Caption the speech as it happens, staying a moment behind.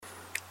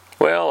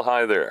Well,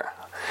 hi there.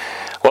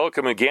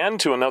 Welcome again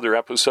to another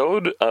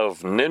episode of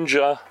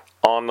Ninja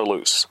on the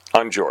Loose.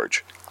 I'm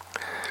George.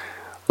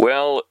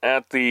 Well,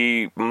 at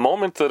the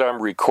moment that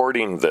I'm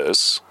recording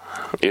this,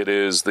 it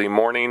is the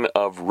morning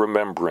of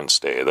Remembrance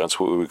Day. That's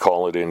what we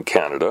call it in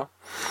Canada.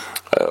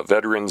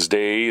 Veterans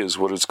Day is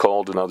what it's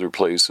called in other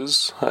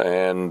places.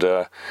 And,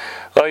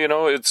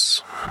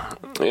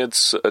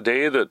 it's a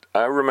day that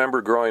I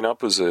remember growing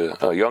up as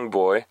a young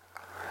boy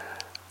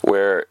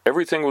where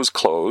everything was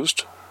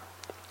closed.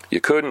 You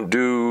couldn't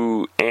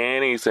do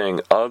anything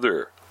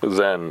other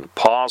than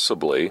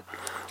possibly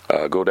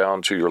go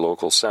down to your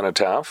local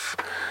cenotaph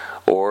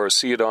or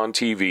see it on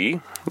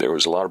TV. There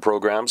was a lot of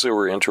programs that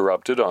were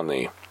interrupted on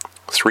the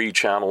 3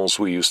 channels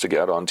we used to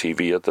get on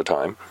TV at the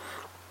time.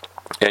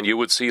 And you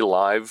would see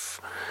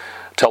live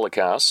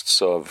telecasts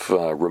of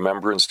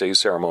Remembrance Day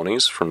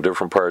ceremonies from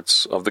different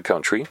parts of the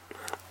country.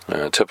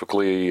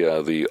 Typically,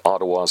 the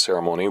Ottawa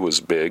ceremony was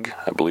big.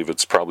 I believe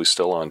it's probably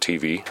still on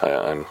TV.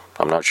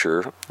 I'm not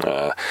sure.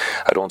 I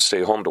don't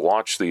stay home to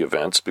watch the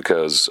events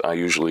because I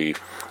usually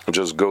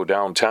just go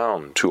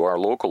downtown to our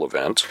local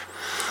event.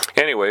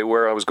 Anyway,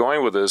 where I was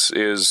going with this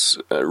is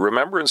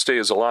Remembrance Day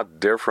is a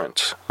lot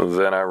different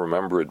than I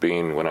remember it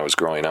being when I was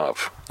growing up.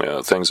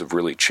 Things have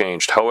really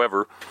changed.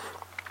 However,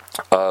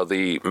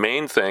 the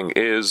main thing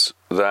is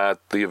that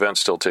the event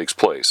still takes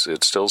place.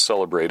 It's still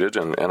celebrated,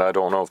 and I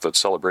don't know if that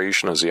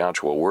celebration is the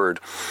actual word.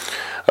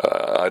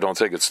 I don't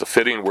think it's the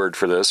fitting word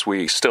for this.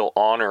 We still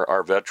honor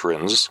our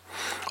veterans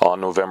on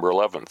November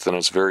 11th, and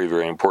it's a very,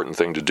 very important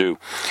thing to do.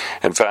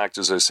 In fact,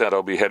 as I said,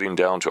 I'll be heading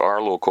down to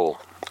our local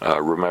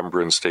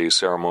Remembrance Day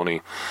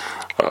ceremony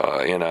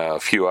in a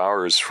few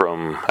hours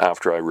from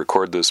after I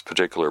record this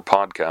particular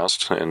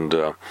podcast,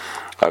 and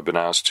I've been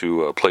asked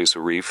to place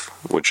a wreath,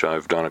 which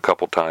I've done a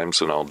couple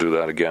times, and I'll do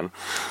that again.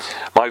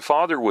 My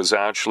father was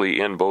actually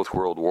in both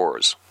World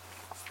Wars.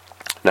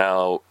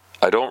 Now,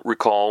 I don't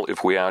recall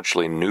if we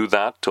actually knew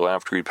that till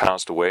after he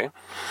passed away.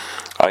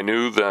 I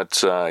knew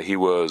that he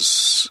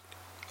was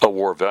a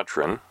war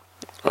veteran.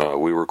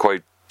 We were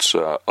quite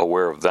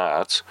aware of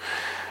that.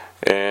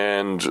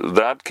 And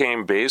that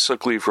came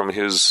basically from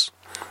his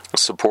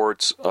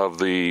support of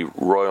the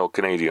Royal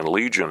Canadian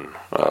Legion.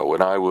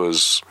 When I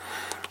was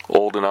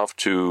old enough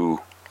to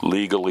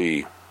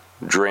legally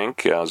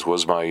drink, as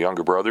was my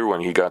younger brother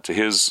when he got to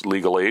his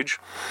legal age,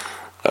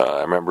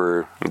 I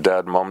remember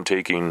Dad and Mom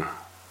taking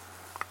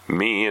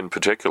me in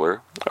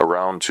particular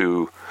around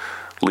to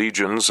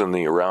legions in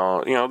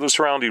the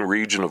surrounding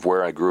region of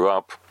where I grew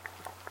up,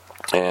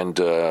 and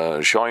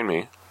showing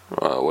me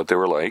what they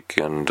were like,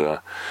 and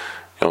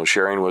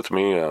sharing with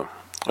me a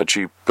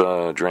cheap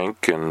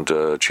drink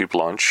and cheap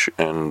lunch,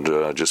 and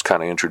just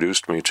kind of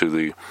introduced me to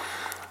the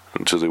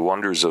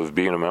wonders of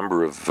being a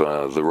member of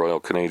the Royal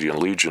Canadian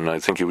Legion. I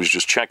think he was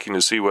just checking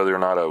to see whether or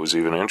not I was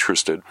even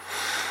interested.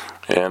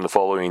 And the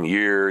following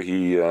year,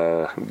 he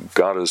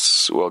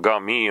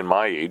got me in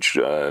my age.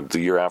 The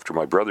year after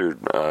my brother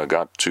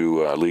got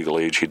to legal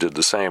age, he did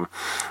the same.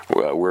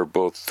 We're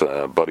both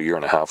about a year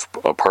and a half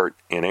apart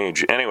in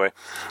age. Anyway,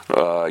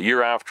 a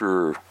year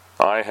after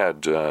I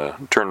had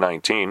turned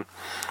 19,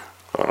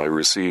 I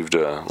received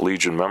a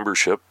Legion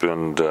membership,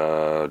 and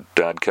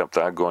Dad kept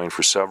that going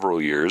for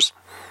several years.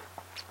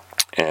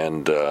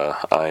 And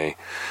I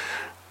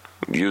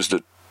used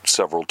it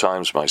several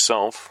times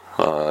myself.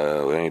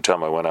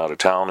 Anytime I went out of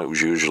town, it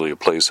was usually a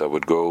place I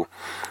would go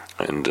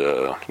and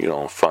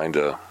find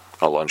a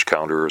lunch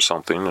counter or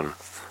something, and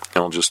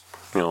just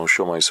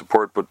show my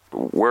support. But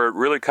where it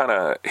really kind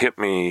of hit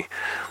me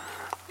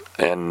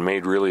and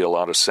made really a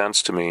lot of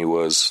sense to me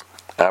was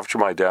after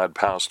my dad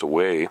passed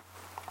away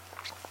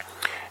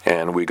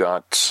and we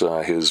got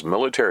his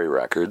military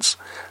records.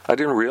 I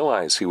didn't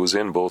realize he was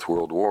in both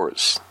World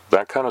Wars.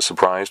 That kind of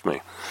surprised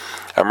me.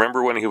 I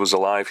remember when he was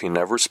alive, he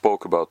never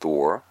spoke about the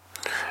war.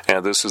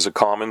 And this is a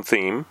common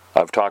theme.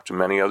 I've talked to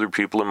many other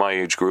people in my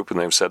age group, and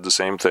they've said the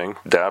same thing.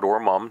 Dad or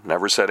Mom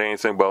never said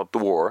anything about the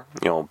war.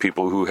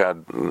 People who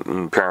had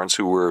parents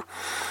who were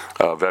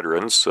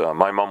veterans.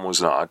 My mom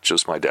was not,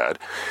 just my dad.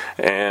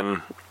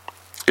 And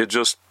it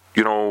just,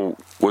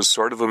 was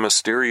sort of a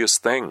mysterious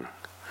thing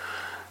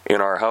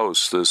in our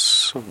house,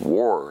 this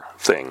war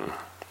thing,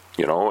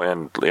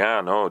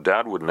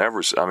 Dad would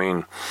never,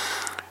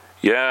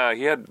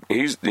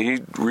 he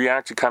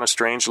reacted kind of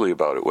strangely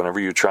about it whenever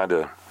you tried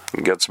to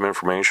get some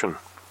information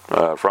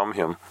from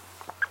him.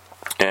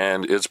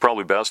 And it's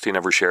probably best he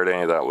never shared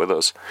any of that with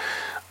us.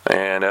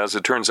 And as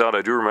it turns out,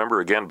 I do remember,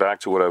 again,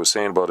 back to what I was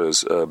saying about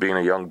as being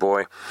a young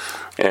boy,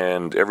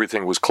 and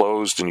everything was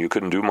closed and you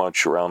couldn't do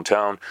much around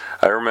town.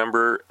 I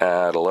remember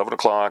at 11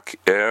 o'clock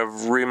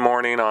every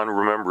morning on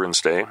Remembrance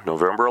Day,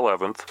 November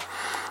 11th,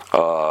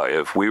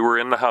 if we were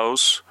in the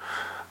house,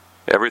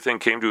 everything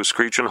came to a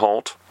screeching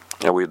halt,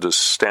 and we had to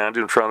stand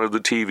in front of the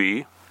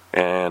TV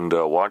and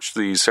watch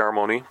the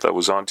ceremony that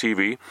was on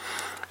TV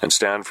and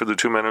stand for the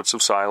 2 minutes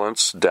of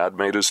silence. Dad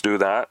made us do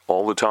that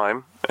all the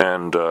time,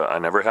 and I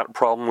never had a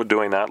problem with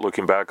doing that.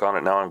 Looking back on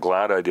it now, I'm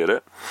glad I did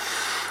it.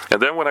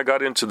 And then when I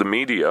got into the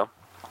media,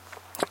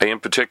 In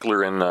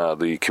particular, in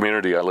the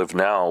community I live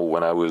now,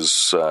 when I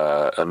was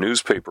a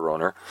newspaper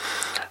owner,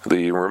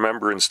 the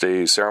Remembrance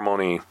Day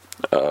ceremony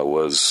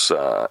was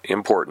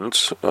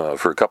important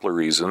for a couple of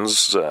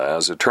reasons.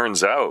 As it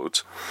turns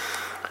out,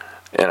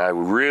 and I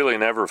really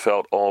never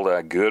felt all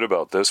that good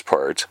about this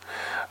part,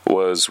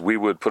 was we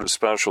would put a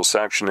special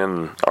section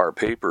in our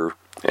paper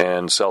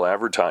and sell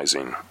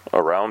advertising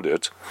around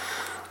it.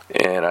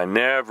 And I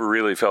never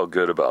really felt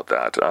good about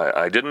that.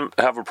 I didn't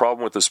have a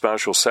problem with the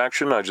special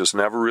section. I just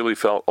never really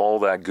felt all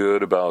that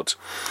good about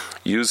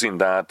using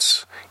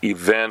that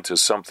event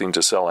as something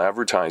to sell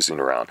advertising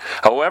around.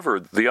 However,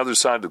 the other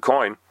side of the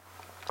coin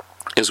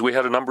is we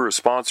had a number of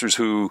sponsors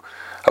who,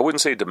 I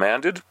wouldn't say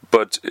demanded,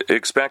 but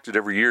expected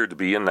every year to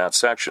be in that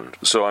section.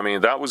 So, I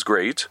mean, that was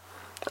great.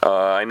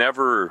 I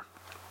never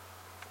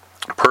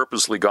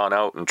purposely gone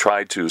out and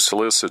tried to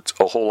solicit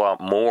a whole lot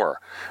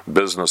more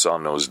business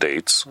on those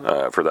dates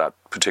for that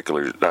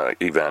particular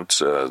event,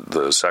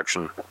 the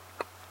section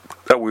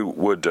that we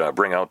would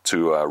bring out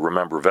to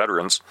remember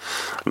veterans.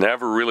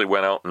 Never really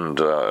went out and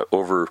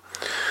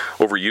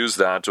overused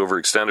that,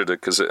 overextended it,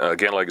 because,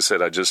 again, like I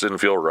said, I just didn't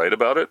feel right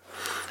about it.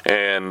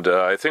 And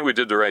I think we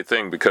did the right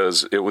thing,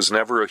 because it was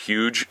never a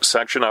huge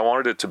section. I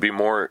wanted it to be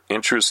more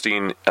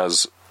interesting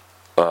as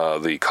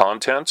the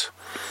content.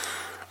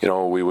 You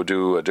know, we would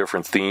do a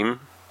different theme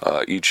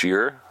each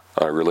year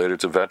related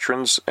to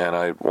veterans, and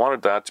I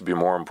wanted that to be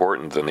more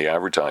important than the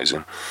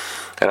advertising.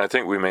 And I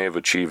think we may have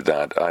achieved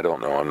that. I don't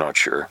know. I'm not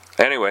sure.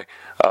 Anyway,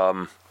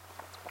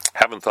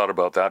 haven't thought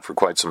about that for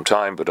quite some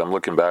time, but I'm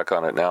looking back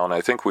on it now, and I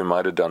think we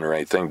might have done the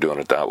right thing doing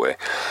it that way.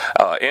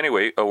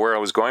 Anyway, where I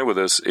was going with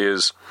this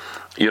is,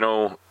 you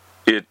know,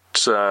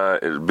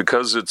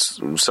 because it's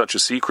such a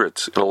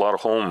secret in a lot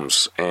of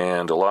homes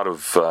and a lot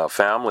of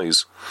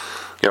families,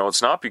 you know,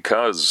 it's not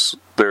because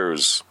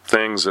there's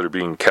things that are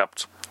being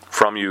kept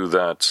from you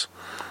that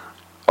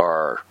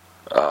are,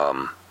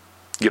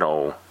 you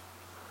know,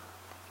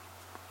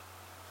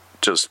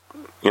 just,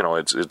 you know,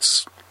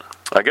 it's,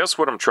 I guess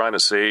what I'm trying to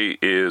say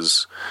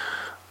is,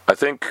 I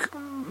think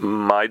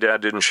my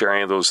dad didn't share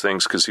any of those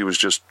things because he was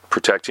just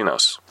protecting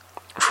us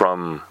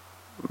from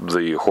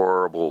the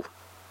horrible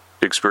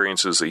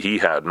experiences that he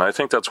had. And I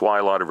think that's why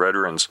a lot of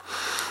veterans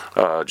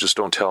just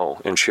don't tell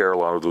and share a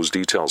lot of those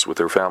details with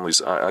their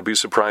families. I'd be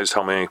surprised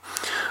how many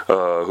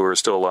who are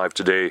still alive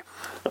today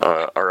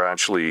are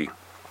actually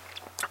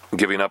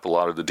giving up a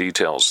lot of the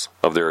details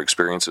of their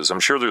experiences. I'm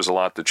sure there's a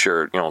lot that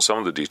share, you know, some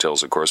of the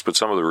details, of course, but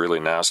some of the really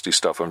nasty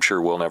stuff I'm sure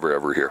we'll never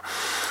ever hear.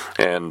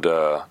 And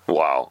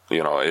wow,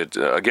 you know, it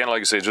again,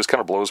 like I say, it just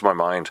kind of blows my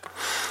mind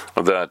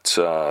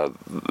that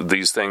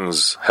these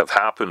things have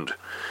happened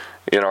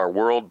in our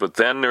world, but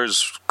then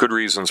there's good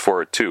reasons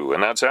for it too.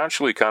 And that's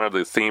actually kind of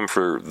the theme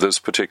for this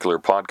particular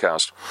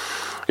podcast.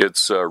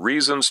 It's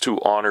reasons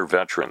to honor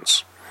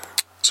veterans.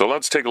 So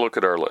let's take a look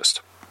at our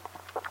list.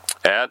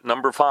 At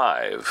number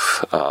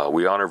 5,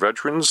 we honor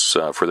veterans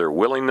for their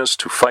willingness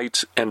to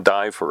fight and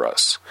die for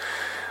us.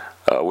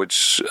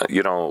 Which,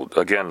 you know,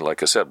 again,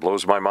 like I said,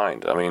 blows my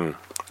mind. I mean,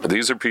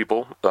 these are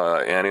people,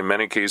 and in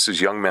many cases,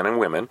 young men and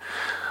women,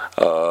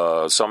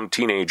 some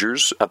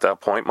teenagers at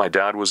that point. My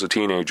dad was a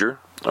teenager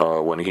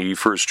when he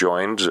first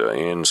joined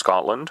in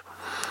Scotland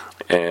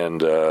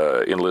and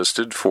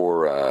enlisted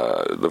for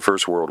the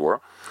First World War.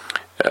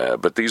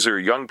 But these are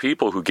young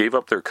people who gave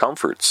up their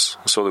comforts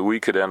so that we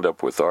could end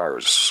up with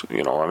ours.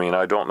 You know, I mean,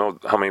 I don't know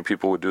how many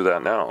people would do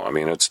that now. I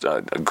mean, it's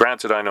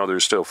granted, I know they're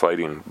still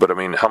fighting, but I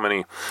mean, how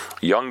many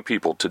young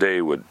people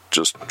today would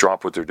just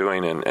drop what they're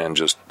doing and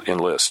just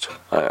enlist?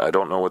 I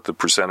don't know what the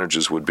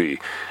percentages would be.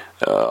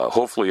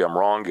 Hopefully I'm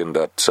wrong in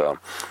that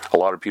a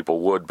lot of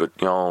people would, but,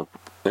 you know,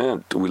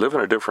 we live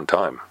in a different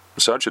time,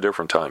 such a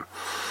different time.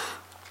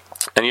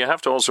 And you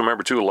have to also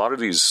remember, too, a lot of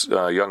these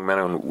young men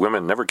and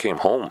women never came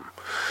home.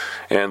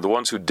 And the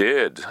ones who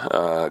did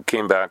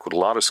came back with a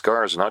lot of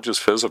scars, not just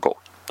physical.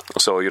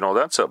 So, you know,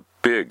 that's a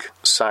big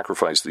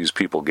sacrifice these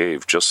people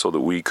gave just so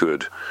that we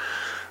could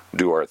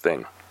do our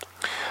thing.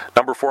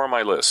 Number 4 on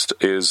my list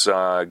is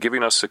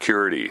giving us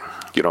security,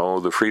 you know,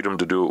 the freedom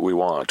to do what we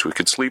want. We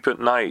could sleep at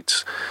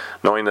night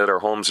knowing that our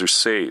homes are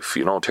safe.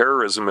 You know,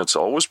 terrorism, it's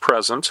always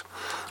present,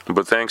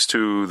 but thanks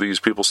to these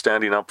people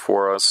standing up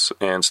for us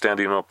and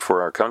standing up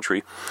for our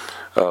country,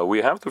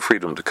 we have the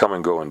freedom to come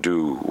and go and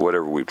do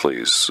whatever we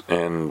please.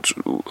 And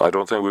I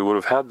don't think we would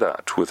have had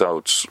that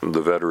without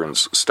the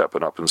veterans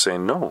stepping up and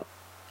saying no.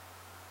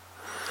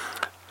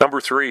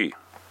 Number 3.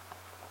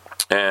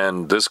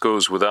 And this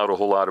goes without a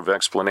whole lot of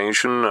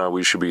explanation.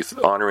 We should be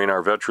honoring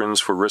our veterans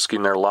for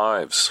risking their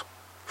lives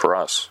for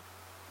us.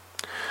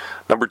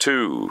 Number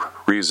 2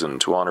 reason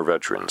to honor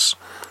veterans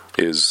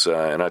is,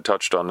 and I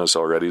touched on this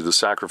already, the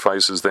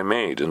sacrifices they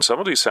made. And some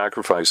of these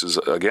sacrifices,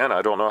 again,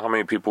 I don't know how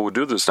many people would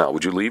do this now.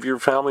 Would you leave your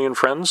family and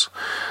friends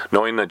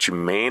knowing that you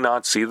may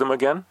not see them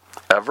again,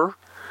 ever?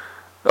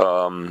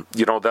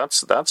 You know,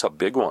 that's a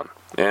big one.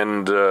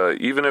 And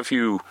even if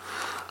you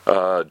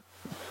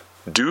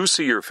do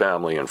see your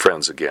family and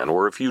friends again,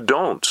 or if you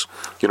don't,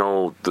 you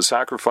know, the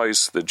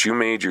sacrifice that you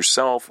made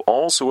yourself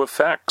also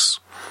affects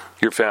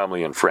your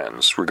family and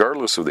friends,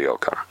 regardless of the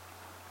outcome.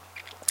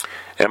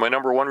 And my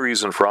number one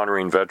reason for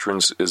honoring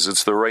veterans is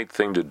it's the right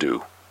thing to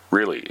do.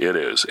 Really, it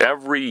is.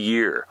 Every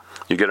year,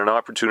 you get an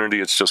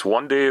opportunity. It's just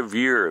one day a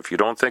year. If you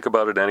don't think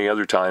about it any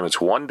other time, it's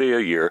one day a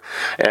year.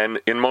 And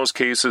in most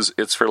cases,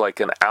 it's for like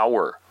an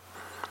hour.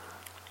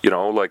 You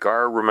know, like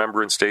our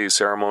Remembrance Day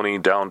ceremony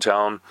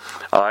downtown,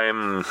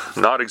 I'm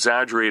not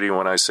exaggerating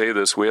when I say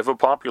this. We have a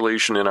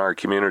population in our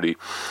community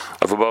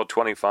of about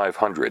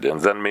 2,500,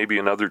 and then maybe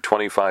another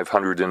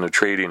 2,500 in the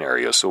trading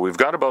area. So we've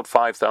got about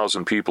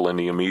 5,000 people in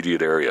the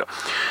immediate area.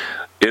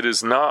 It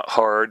is not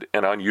hard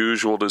and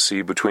unusual to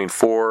see between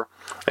 400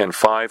 and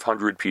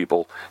 500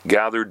 people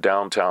gathered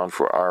downtown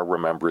for our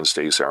Remembrance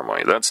Day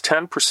ceremony. That's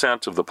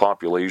 10% of the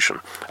population.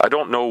 I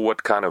don't know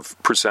what kind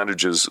of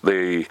percentages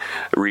they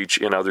reach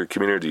in other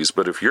communities,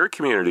 but if your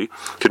community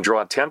can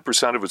draw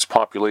 10% of its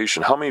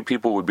population, how many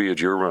people would be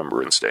at your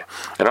Remembrance Day?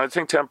 And I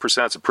think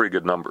 10% is a pretty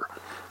good number.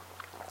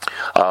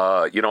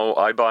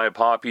 I buy a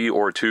poppy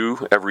or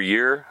two every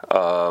year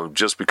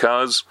just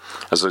because,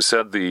 as I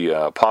said,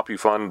 the Poppy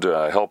Fund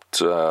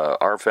helped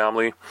our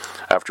family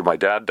after my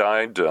dad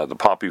died. The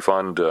Poppy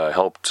Fund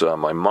helped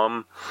my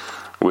mom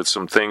with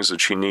some things that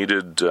she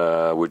needed,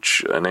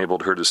 which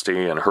enabled her to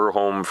stay in her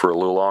home for a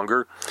little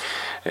longer.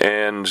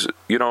 And,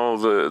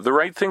 the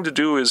right thing to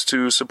do is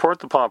to support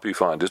the Poppy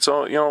Fund. It's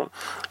all,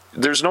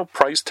 there's no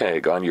price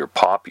tag on your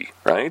poppy,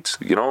 right?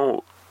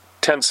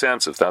 10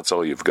 cents if that's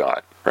all you've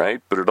got,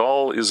 right? But it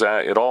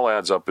all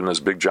adds up in this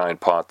big giant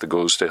pot that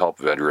goes to help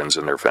veterans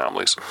and their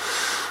families.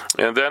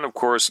 And then, of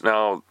course,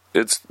 now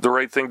it's the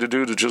right thing to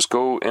do to just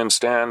go and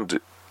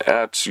stand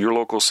at your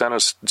local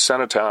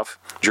cenotaph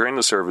during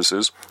the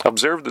services,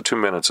 observe the 2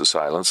 minutes of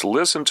silence,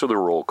 listen to the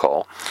roll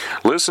call,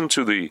 listen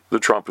to the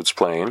trumpets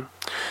playing,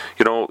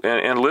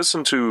 and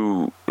listen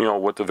to,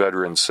 what the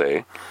veterans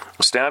say.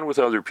 Stand with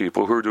other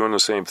people who are doing the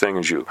same thing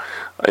as you.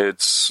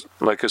 It's,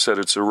 like I said,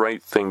 it's the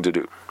right thing to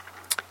do.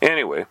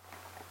 Anyway,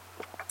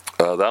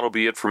 that'll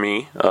be it for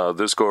me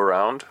this go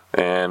around,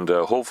 and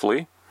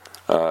hopefully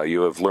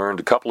you have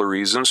learned a couple of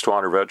reasons to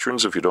honor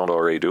veterans if you don't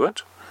already do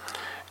it.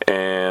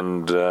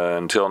 And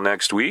until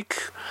next week,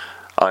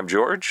 I'm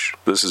George.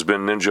 This has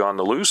been Ninja on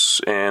the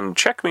Loose, and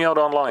check me out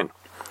online.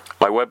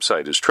 My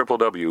website is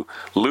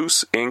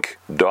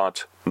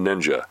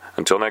www.looseinc.ninja.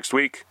 Until next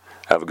week,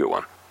 have a good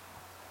one.